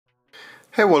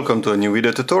Hey, welcome to a new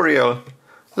video tutorial.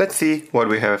 Let's see what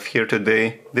we have here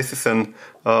today. This is an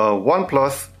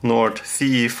OnePlus Nord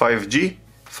CE 5G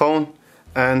phone,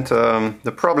 and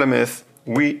the problem is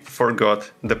we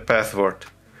forgot the password.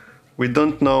 We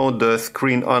don't know the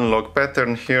screen unlock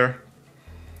pattern here.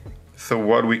 So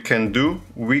what we can do,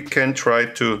 we can try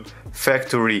to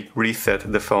factory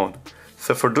reset the phone.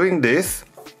 So for doing this,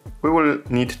 we will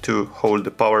need to hold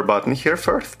the power button here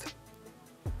first.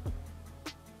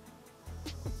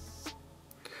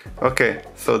 Okay,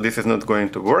 so this is not going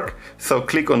to work. So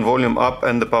click on volume up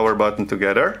and the power button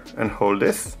together and hold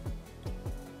this.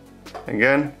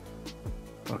 Again.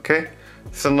 Okay,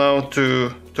 so now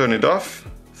to turn it off,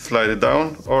 slide it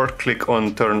down or click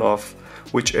on turn off,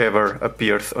 whichever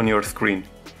appears on your screen.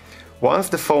 Once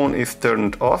the phone is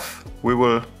turned off, we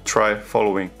will try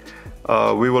following.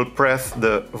 We will press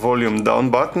the volume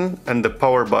down button and the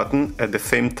power button at the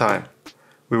same time.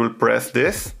 We will press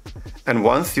this, and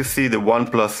once you see the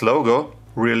OnePlus logo,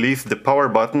 release the power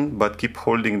button but keep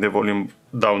holding the volume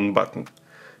down button.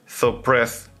 So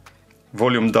press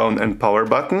volume down and power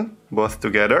button both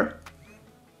together.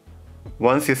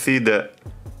 Once you see the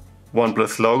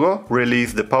OnePlus logo,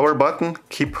 release the power button,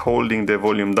 keep holding the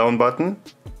volume down button.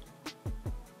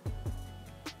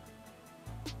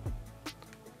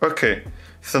 Okay,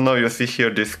 so now you see here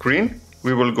this screen.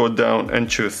 We will go down and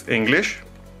choose English.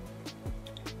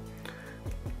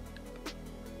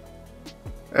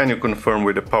 And you confirm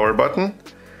with the power button.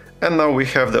 And now we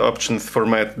have the options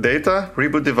format data,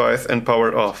 reboot device and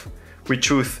power off. We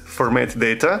choose format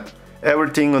data.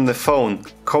 Everything on the phone,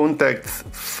 contacts,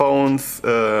 phones,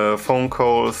 phone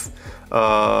calls,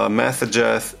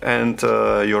 messages and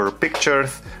your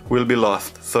pictures will be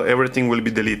lost. So everything will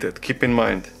be deleted, keep in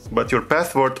mind. But your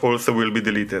password also will be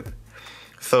deleted.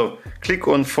 So click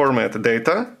on format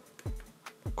data,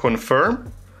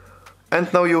 confirm. And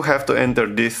now you have to enter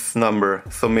this number,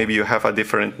 so maybe you have a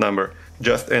different number.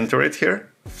 Just enter it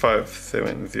here,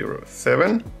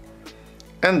 5707,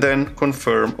 and then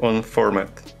confirm on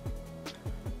format.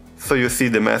 So you see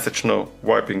the message now,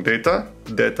 wiping data,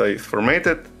 data is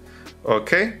formatted,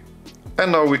 okay.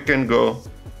 And now we can go,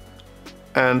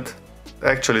 and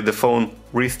actually the phone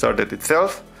restarted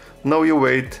itself. Now you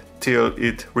wait till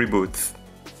it reboots.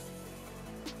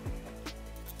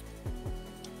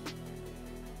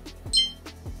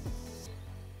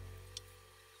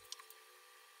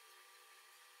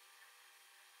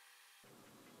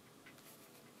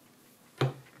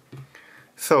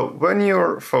 So when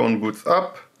your phone boots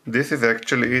up, this is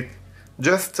actually it.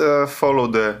 Just follow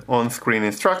the on-screen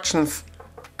instructions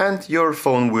and your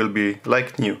phone will be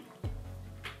like new.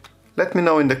 Let me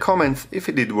know in the comments if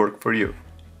it did work for you.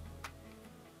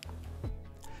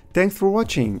 Thanks for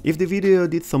watching. If the video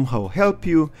did somehow help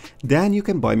you, then you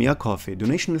can buy me a coffee.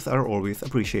 Donations are always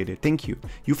appreciated. Thank you.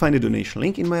 You find the donation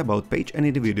link in my about page and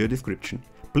in the video description.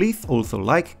 Please also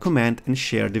like, comment and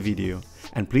share the video.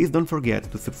 And please don't forget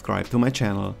to subscribe to my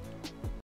channel.